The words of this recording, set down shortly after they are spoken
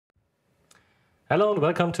Hello and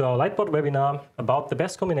welcome to our Lightboard webinar about the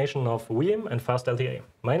best combination of Veeam and FAST LTA.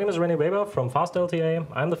 My name is René Weber from FAST LTA.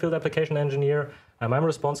 I'm the field application engineer and I'm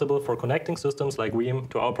responsible for connecting systems like Veeam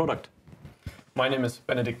to our product. My name is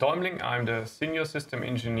Benedikt Däumling. I'm the senior system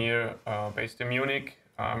engineer based in Munich.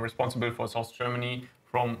 I'm responsible for South Germany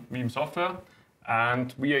from Veeam Software.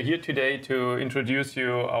 And we are here today to introduce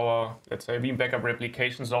you our, let's say, Veeam Backup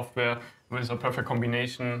Replication software with a perfect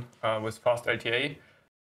combination with FAST LTA.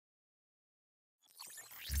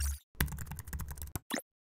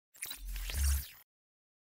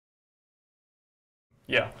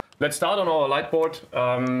 Yeah, let's start on our Lightboard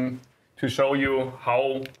to show you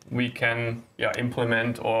how we can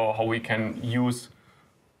implement or how we can use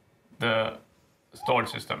the storage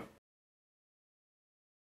system.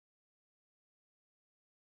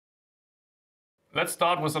 Let's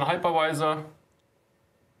start with an hypervisor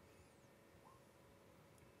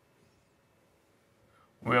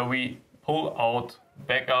where we pull out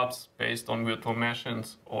backups based on virtual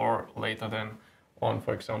machines or later then on,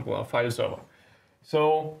 for example, a file server.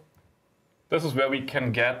 So this is where we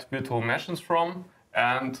can get virtual machines from,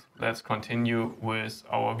 and let's continue with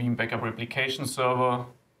our Veeam Backup Replication server,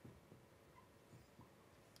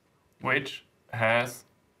 which has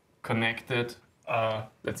connected,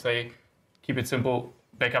 let's say, keep it simple,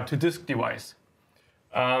 backup to disk device.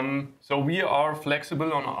 So we are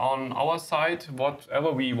flexible on our side,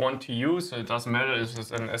 whatever we want to use. It doesn't matter if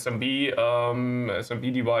it's an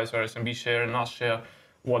SMB device or SMB share, NAS share,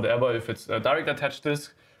 whatever, if it's a direct attached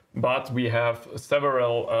disk. But we have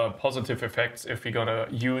several positive effects if we're gonna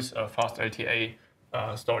use a FAST LTA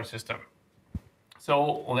storage system.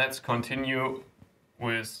 So let's continue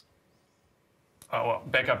with our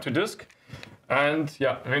backup to disk. And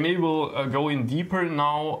yeah, René will go in deeper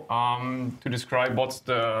now to describe what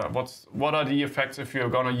are the effects if you're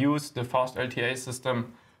gonna use the FAST LTA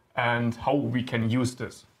system and how we can use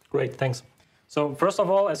this. Great, thanks. So first of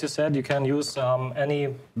all, as you said, you can use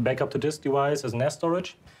any backup to disk device as NAS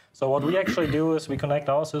storage. So what we actually do is we connect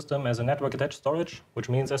our system as a network attached storage, which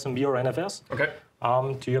means SMB or NFS,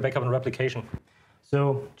 to your backup and replication.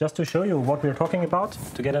 So just to show you what we're talking about,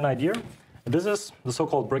 to get an idea, this is the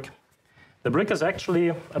so-called brick. The brick is actually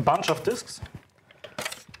a bunch of disks.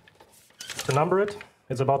 To number it,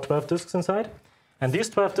 it's about 12 disks inside. And these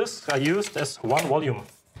 12 disks are used as one volume.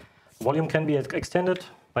 Volume can be extended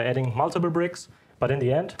by adding multiple bricks, but in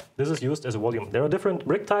the end, this is used as a volume. There are different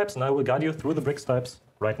brick types, and I will guide you through the brick types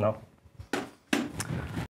right now.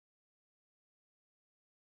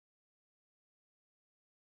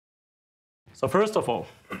 So first of all,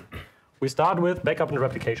 we start with backup and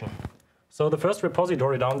replication. So the first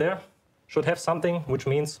repository down there should have something which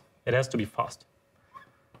means it has to be fast.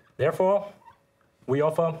 Therefore, we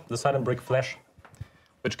offer the Silent Brick Flash,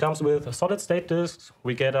 which comes with solid-state disks.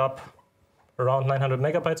 We get up around 900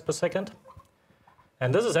 megabytes per second.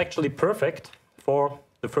 And this is actually perfect for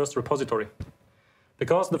the first repository.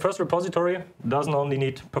 Because the first repository doesn't only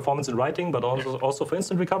need performance in writing, but also for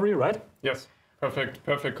instant recovery, right? Yes,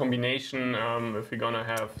 perfect combination if we're gonna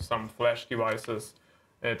have some flash devices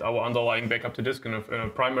at our underlying backup to disk in a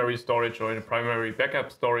primary storage or in a primary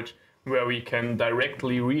backup storage, where we can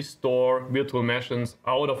directly restore virtual machines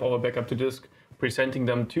out of our backup to disk, presenting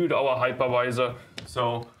them to our hypervisor.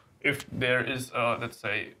 So if there is, let's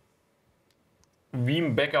say,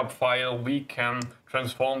 Veeam backup file, we can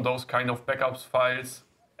transform those kind of backups files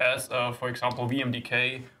as, for example,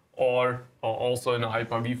 VMDK or also in a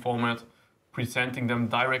Hyper-V format, presenting them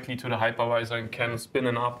directly to the hypervisor and can spin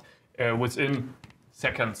them up within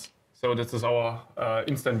seconds. So this is our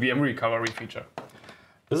instant VM recovery feature.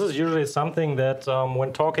 This is usually something that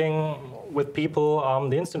when talking with people,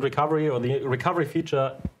 the instant recovery or the recovery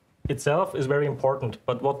feature itself is very important.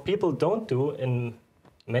 But what people don't do in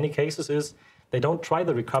many cases is they don't try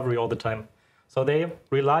the recovery all the time. So they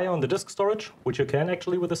rely on the disk storage, which you can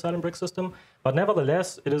actually with the Silent Brick system. But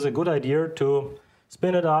nevertheless, it is a good idea to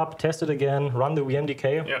spin it up, test it again, run the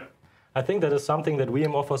VMDK. Yeah. I think that is something that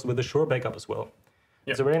Veeam offers with the Sure Backup as well.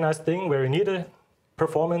 Yeah. It's a very nice thing where you need a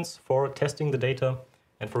performance for testing the data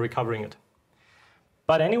and for recovering it.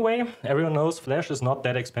 But anyway, everyone knows Flash is not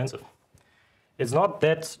that expensive. It's not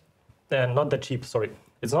that cheap, sorry.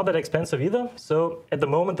 It's not that expensive either. So at the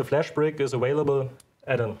moment, the Flash brick is available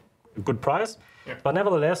at a good price. Yeah. But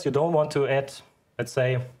nevertheless, you don't want to add, let's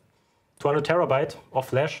say, 200 terabyte of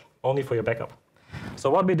Flash only for your backup.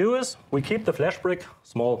 So what we do is we keep the Flash brick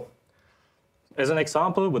small. As an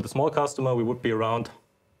example, with a small customer, we would be around,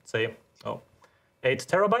 say, 8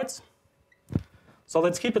 terabytes. So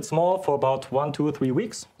let's keep it small for about 1, 2, 3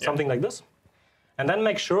 weeks, something like this. And then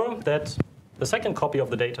make sure that the second copy of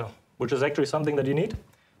the data, which is actually something that you need,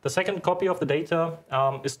 The second copy of the data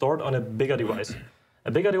is stored on a bigger device.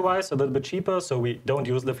 A bigger device, a little bit cheaper, so we don't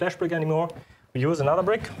use the flash brick anymore. We use another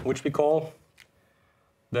brick, which we call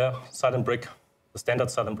the silent brick, the standard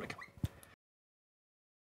silent brick.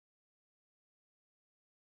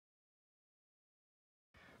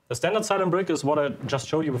 The standard silent brick is what I just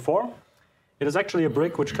showed you before. It is actually a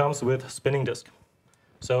brick which comes with spinning disk.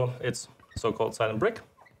 So it's so-called silent brick.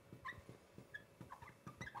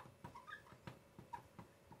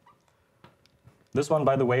 This one,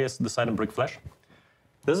 by the way, is the silent brick flash.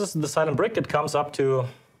 This is the silent brick. It comes up to,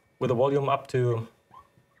 with a volume up to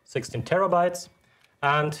 16 terabytes.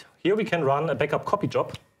 And here we can run a backup copy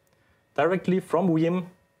job directly from Veeam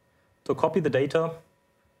to copy the data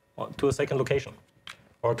to a second location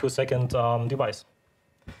or to a second device.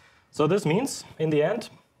 So this means, in the end,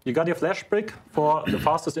 you got your flash brick for the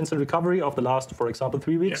fastest instant recovery of the last, for example,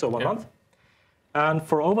 3 weeks or 1 month. And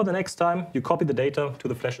for over the next time, you copy the data to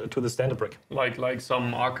the flash to the standard brick. Like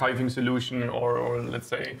some archiving solution, or let's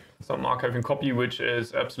say some archiving copy, which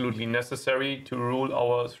is absolutely necessary to rule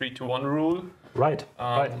our 3-to-1 rule. Right.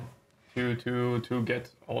 Right. To get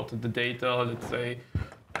out the data, let's say,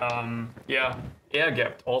 air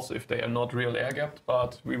gapped. Also, if they are not real air gapped,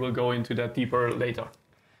 but we will go into that deeper later.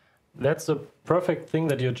 That's a perfect thing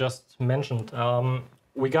that you just mentioned.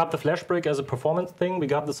 We got the flash brick as a performance thing, we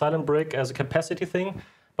got the silent brick as a capacity thing,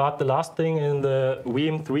 but the last thing in the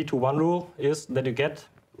Veeam 3-to-1 rule is that you get,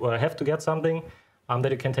 or have to get something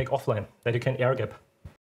that you can take offline, that you can air gap.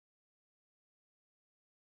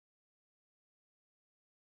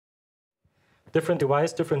 Different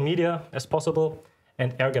device, different media as possible,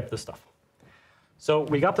 and air gap this stuff. So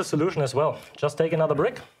we got the solution as well. Just take another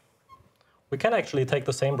brick. We can actually take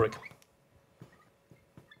the same brick.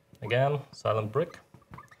 Again, silent brick.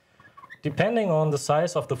 Depending on the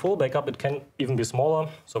size of the full backup, it can even be smaller.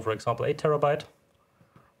 So for example, 8 terabyte.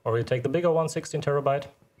 Or you take the bigger one, 16 terabyte.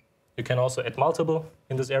 You can also add multiple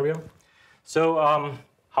in this area. So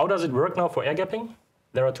how does it work now for air gapping?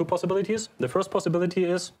 There are 2 possibilities. The first possibility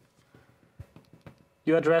is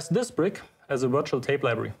you address this brick as a virtual tape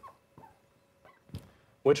library.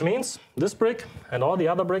 Which means this brick and all the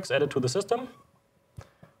other bricks added to the system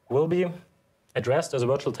will be addressed as a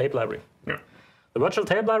virtual tape library. Yeah. The virtual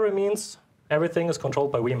tape library means everything is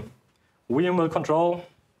controlled by Veeam. Veeam will control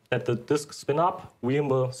that the disks spin up. Veeam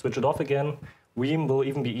will switch it off again. Veeam will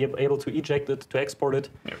even be able to eject it, to export it.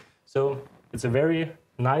 Yeah. So it's a very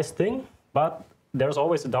nice thing, but there's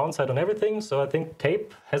always a downside on everything. So I think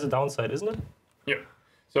tape has a downside, isn't it? Yeah.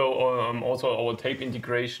 So also our tape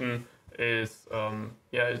integration is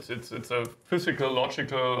it's a physical,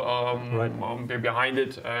 logical behind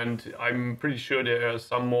it, and I'm pretty sure there are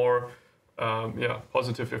some more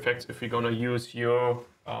positive effects if we're gonna use your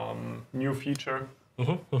new feature.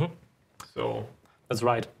 So that's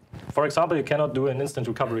right. For example, you cannot do an instant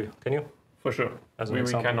recovery, can you? For sure. We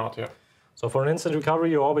cannot. Yeah. So for an instant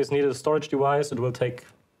recovery, you always need a storage device. It will take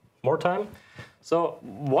more time. So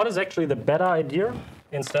what is actually the better idea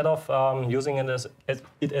instead of using it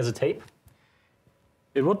as a tape?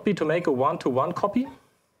 It would be to make a 1-to-1 copy,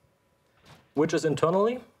 which is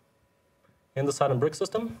internally in the silent brick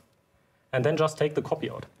system, and then just take the copy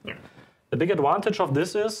out. Yeah. The big advantage of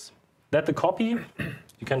this is that the copy,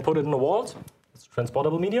 you can put it in a vault, it's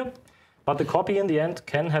transportable media, but the copy in the end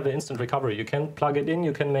can have an instant recovery. You can plug it in,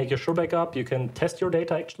 you can make your sure backup, you can test your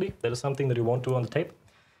data actually. That is something that you won't do on the tape,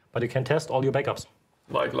 but you can test all your backups.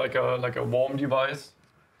 Like a warm device,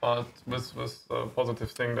 but with a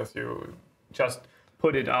positive thing that you just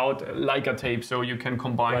put it out like a tape, so you can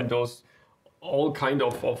combine those all kind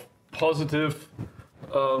of positive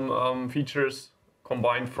features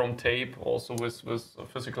combined from tape also with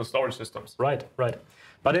physical storage systems. Right.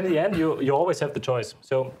 But in the end, you always have the choice.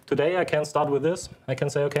 So today I can start with this. I can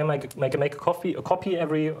say, okay, make a copy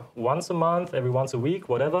every once a month, every once a week,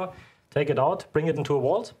 whatever. Take it out, bring it into a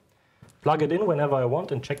vault, plug it in whenever I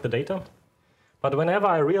want and check the data. But whenever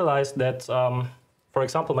I realize that, for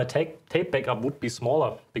example, my tape backup would be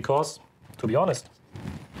smaller, because, to be honest,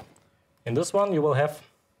 in this one you will have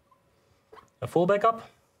a full backup,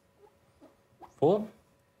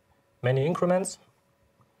 many increments,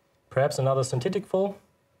 perhaps another synthetic full,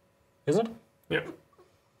 isn't it? Yep.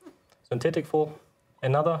 Synthetic full,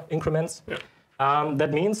 another increments. Yep.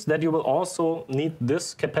 That means that you will also need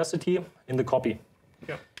this capacity in the copy.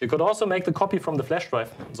 Yeah. You could also make the copy from the flash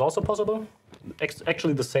drive. It's also possible.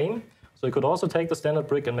 Actually the same. So you could also take the standard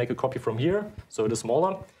brick and make a copy from here, so it is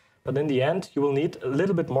smaller. But in the end, you will need a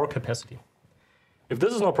little bit more capacity. If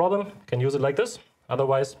this is no problem, you can use it like this.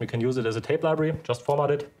 Otherwise, we can use it as a tape library. Just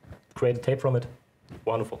format it, create a tape from it.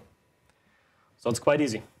 Wonderful. So it's quite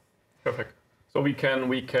easy. Perfect. So we can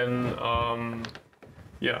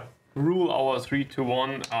yeah, rule our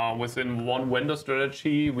 3-to-1 within one vendor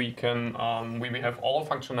strategy. We can we have all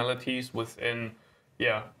functionalities within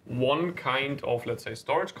one kind of, let's say,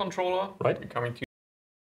 storage controller. Right. We're coming to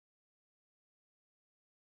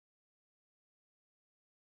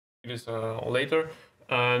this later,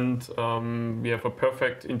 and we have a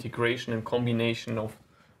perfect integration and combination of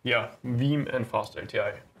Veeam and FAST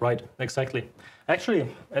LTA. Right, exactly. Actually,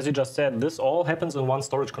 as you just said, this all happens in one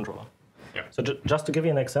storage controller. Yeah. So just to give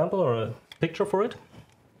you an example or a picture for it,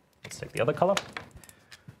 let's take the other color.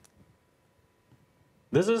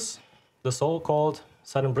 This is the so-called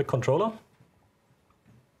Silent Brick controller.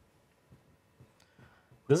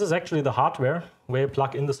 This is actually the hardware where you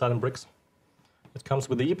plug in the Silent Bricks. It comes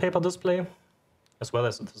with the e-paper display, as well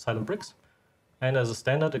as the Silent Bricks. And as a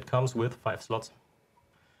standard, it comes with 5 slots.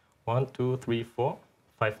 1, 2, 3, 4,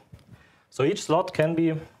 5. So each slot can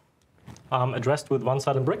be addressed with one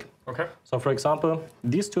Silent Brick. Okay. So for example,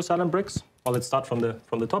 these 2 Silent Bricks, well, let's start from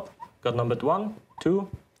the top, got numbered 1, 2,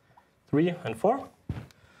 3, and 4.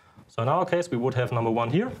 So in our case, we would have number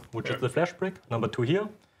 1 here, which is the flash brick, number 2 here,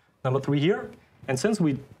 number 3 here. And since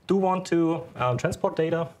we do want to transport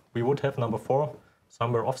data, we would have number 4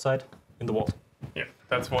 somewhere offside in the vault. Yeah,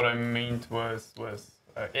 that's what I meant with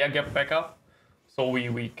air gap backup. So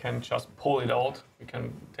we can just pull it out. We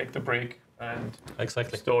can take the brick and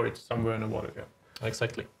store it somewhere in the wallet. Yeah.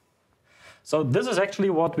 Exactly. So this is actually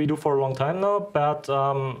what we do for a long time now, but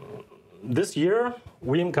this year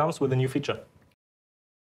Veeam comes with a new feature.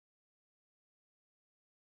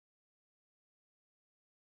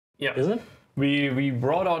 Yeah. Isn't it? We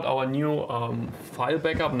brought out our new file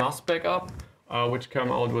backup, NAS backup, which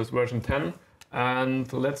came out with version 10.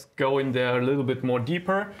 And let's go in there a little bit more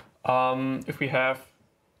deeper. If we have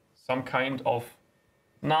some kind of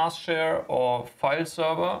NAS share or file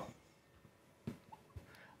server,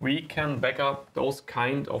 we can back up those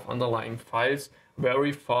kind of underlying files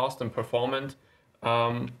very fast and performant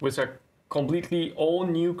with a completely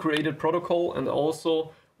own new created protocol, and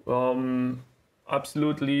also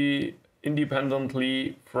absolutely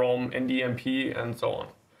independently from NDMP and so on.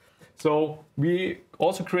 So we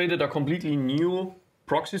also created a completely new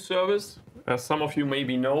proxy service. As some of you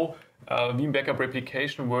maybe know, Veeam Backup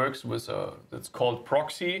Replication works with it's called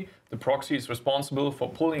proxy. The proxy is responsible for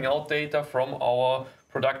pulling out data from our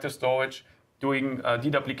productive storage, doing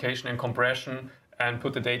deduplication and compression, and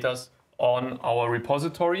put the data on our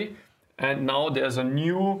repository. And now there's a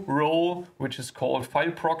new role which is called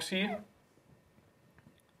file proxy.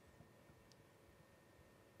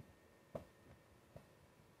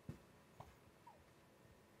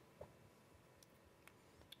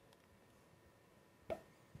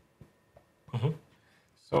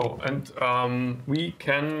 So, and we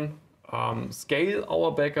can scale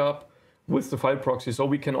our backup with the file proxy. So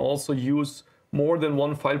we can also use more than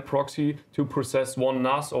one file proxy to process one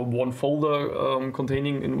NAS or one folder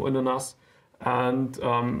containing in a NAS. And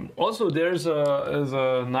also there's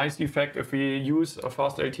a nice effect if we use a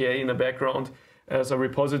FAST LTA in the background as a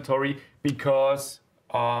repository, because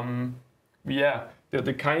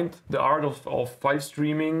the art of file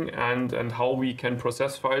streaming and how we can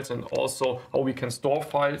process files and also how we can store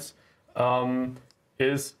files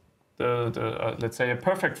is let's say a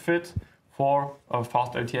perfect fit for a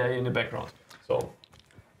FAST LTA in the background. So,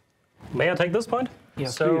 may I take this point?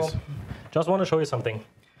 Yes, so, please. Just want to show you something.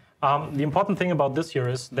 The important thing about this here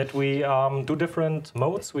is that we do different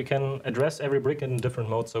modes. We can address every brick in different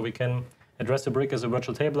modes. So we can address a brick as a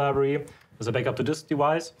virtual tape library, as a backup to disk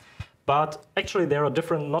device. But actually there are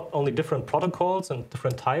not only different protocols and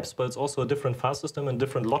different types, but it's also a different file system and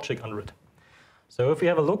different logic under it. So if we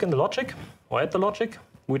have a look in the logic, or at the logic,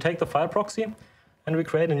 we take the file proxy and we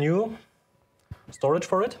create a new storage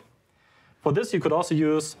for it. For this, you could also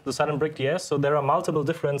use the Silent Brick DS. So there are multiple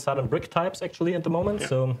different Silent Brick types actually at the moment. Yeah.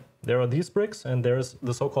 So there are these bricks, and there's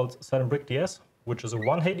the so-called Silent Brick DS, which is a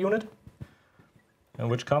 1/8 unit, and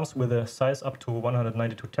which comes with a size up to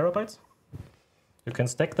 192 terabytes. You can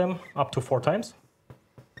stack them up to 4 times.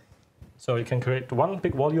 So you can create one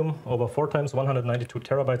big volume over 4 times 192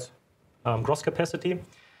 terabytes gross capacity.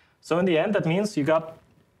 So in the end, that means you got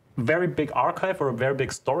very big archive or a very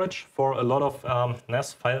big storage for a lot of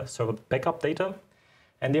NAS file server backup data.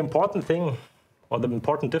 And the important thing, or the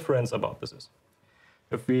important difference about this is,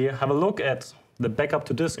 if we have a look at the backup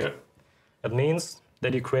to disk, that means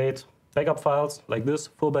that you create backup files like this,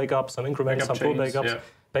 full backup, some increments, some full backups,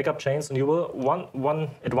 backup chains, and you will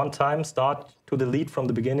at one time start to delete from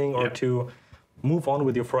the beginning or to move on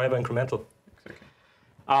with your forever incremental. Exactly.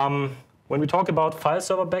 When we talk about file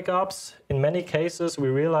server backups, in many cases we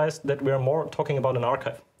realize that we are more talking about an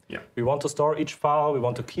archive. Yeah. We want to store each file, we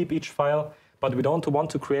want to keep each file, but we don't want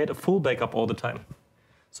to create a full backup all the time.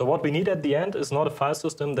 So what we need at the end is not a file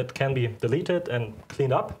system that can be deleted and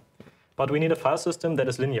cleaned up, but we need a file system that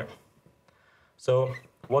is linear. So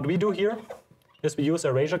what we do here is we use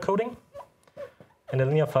erasure coding in a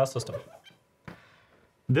linear file system.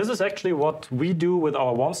 This is actually what we do with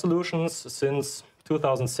our Veeam solutions since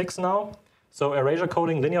 2006 now. So erasure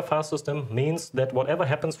coding linear file system means that whatever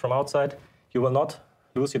happens from outside, you will not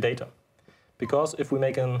lose your data. Because if we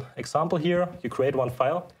make an example here, you create one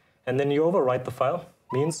file, and then you overwrite the file,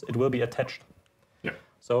 means it will be attached. Yeah.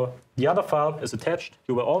 So the other file is attached,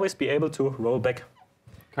 you will always be able to roll back.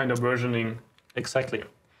 Kind of versioning. Exactly.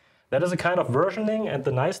 That is a kind of versioning, and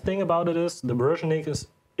the nice thing about it is the versioning is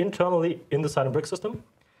internally in the Silent Brick system,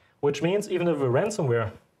 which means even if a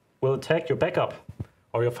ransomware will attack your backup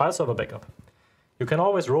or your file server backup, you can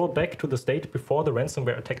always roll back to the state before the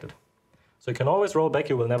ransomware attacked it. So you can always roll back,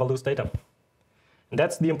 you will never lose data. And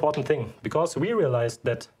that's the important thing, because we realized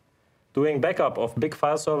that doing backup of big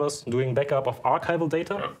file servers, doing backup of archival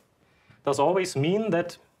data, does always mean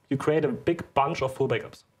that you create a big bunch of full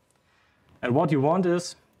backups. And what you want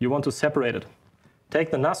is, you want to separate it.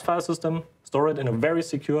 Take the NAS file system, store it in a very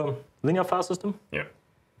secure linear file system,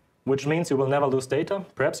 which means you will never lose data.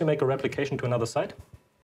 Perhaps you make a replication to another site.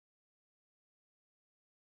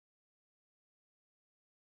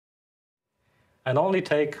 And only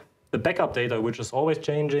take the backup data, which is always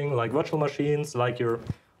changing, like virtual machines, like your,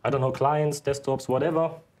 I don't know, clients, desktops, whatever,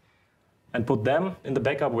 and put them in the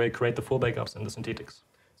backup where you create the full backups in the synthetics.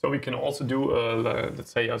 So we can also do,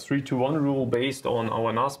 let's say, a 3-to-1 rule based on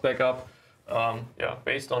our NAS backup,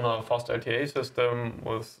 based on a FAST LTA system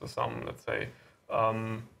with some, let's say,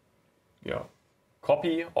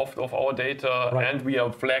 copy of our data, right. And we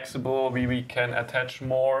are flexible. We can attach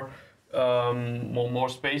more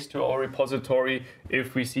space to our repository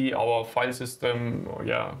if we see our file system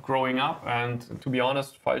growing up. And to be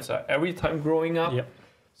honest, files are every time growing up. Yep.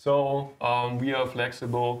 So we are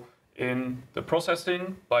flexible in the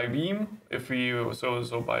processing by Veeam. If we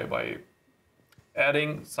by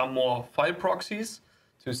adding some more file proxies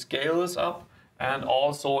to scale this up, and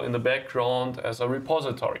also in the background as a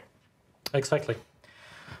repository. Exactly.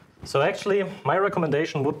 So actually, my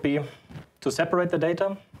recommendation would be to separate the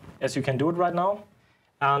data, as you can do it right now,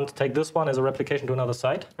 and take this one as a replication to another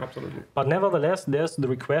site. Absolutely. But nevertheless, there's the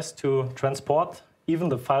request to transport even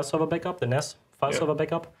the file server backup, the NAS file server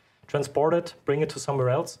backup, transport it, bring it to somewhere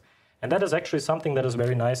else. And that is actually something that is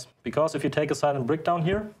very nice, because if you take a Silent Brick down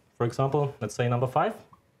here, for example, let's say number 5,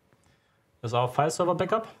 is our file server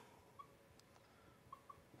backup.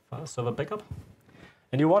 File server backup.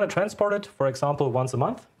 And you want to transport it, for example, once a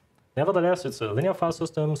month. Nevertheless, it's a linear file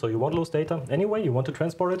system, so you won't lose data. Anyway, you want to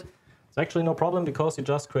transport it. It's actually no problem, because you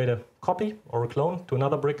just create a copy or a clone to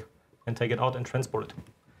another brick and take it out and transport it.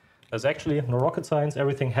 There's actually no rocket science.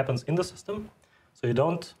 Everything happens in the system. So you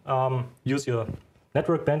don't use your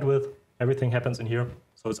network bandwidth. Everything happens in here.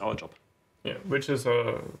 So it's our job. Yeah, which is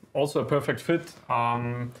also a perfect fit,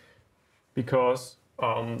 because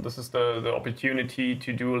this is the opportunity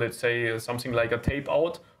to do, let's say, something like a tape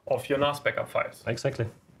out of your NAS backup files. Exactly.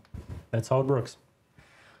 That's how it works.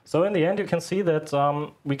 So in the end, you can see that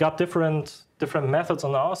we got different methods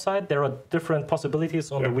on our side. There are different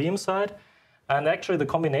possibilities on the Veeam side. And actually, the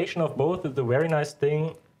combination of both is the very nice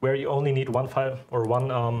thing, where you only need one file or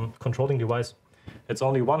one controlling device. It's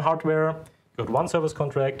only one hardware, you got one service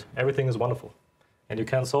contract, everything is wonderful. And you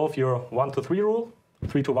can solve your 1-to-3 rule,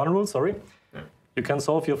 3-to-1 rule, sorry. Yeah. You can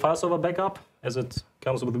solve your file server backup, as it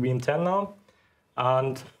comes with Veeam 10 now,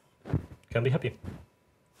 and you can be happy.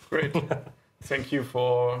 Great. Thank you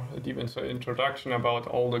for a deep introduction about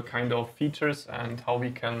all the kind of features and how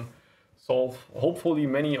we can solve, hopefully,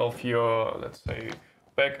 many of your, let's say,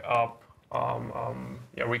 backup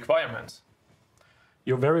requirements.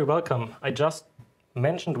 You're very welcome. I just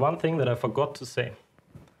mentioned one thing that I forgot to say.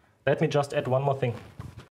 Let me just add one more thing.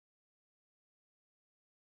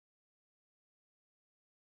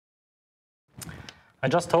 I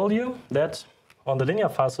just told you that on the linear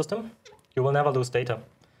file system, you will never lose data,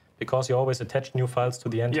 because you always attach new files to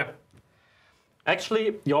the end. Yeah.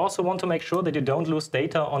 Actually, you also want to make sure that you don't lose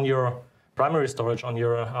data on your primary storage, on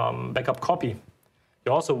your backup copy.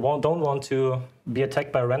 You also don't want to be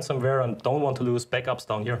attacked by ransomware and don't want to lose backups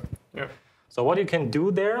down here. Yeah. So what you can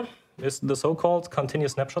do there is the so-called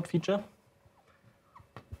continuous snapshot feature.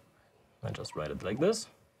 I just write it like this.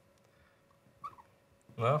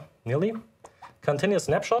 No, nearly. Continuous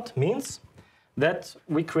snapshot means that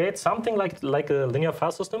we create something like a linear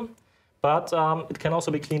file system, but it can also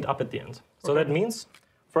be cleaned up at the end. So that means,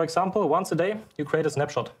 for example, once a day, you create a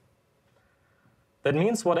snapshot. That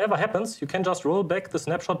means whatever happens, you can just roll back the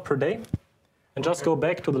snapshot per day and just go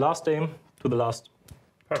back to the last day, to the last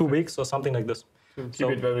 2 weeks or something like this. To keep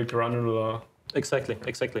it very granular. Exactly,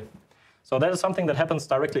 exactly. So that is something that happens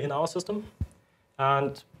directly in our system.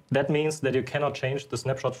 And that means that you cannot change the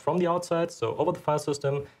snapshot from the outside. So over the file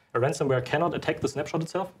system, a ransomware cannot attack the snapshot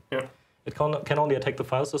itself. Yeah. It can only attack the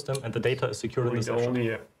file system, and the data is secured in the snapshot. Only,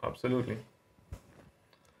 yeah, absolutely.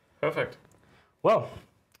 Perfect. Well,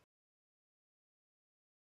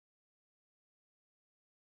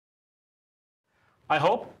 I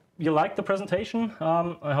hope you liked the presentation.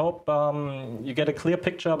 I hope you get a clear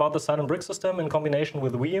picture about the Silent Bricks system in combination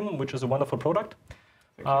with Veeam, which is a wonderful product.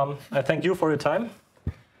 I thank you for your time,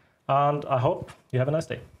 and I hope you have a nice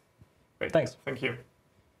day. Great. Thanks. Thank you.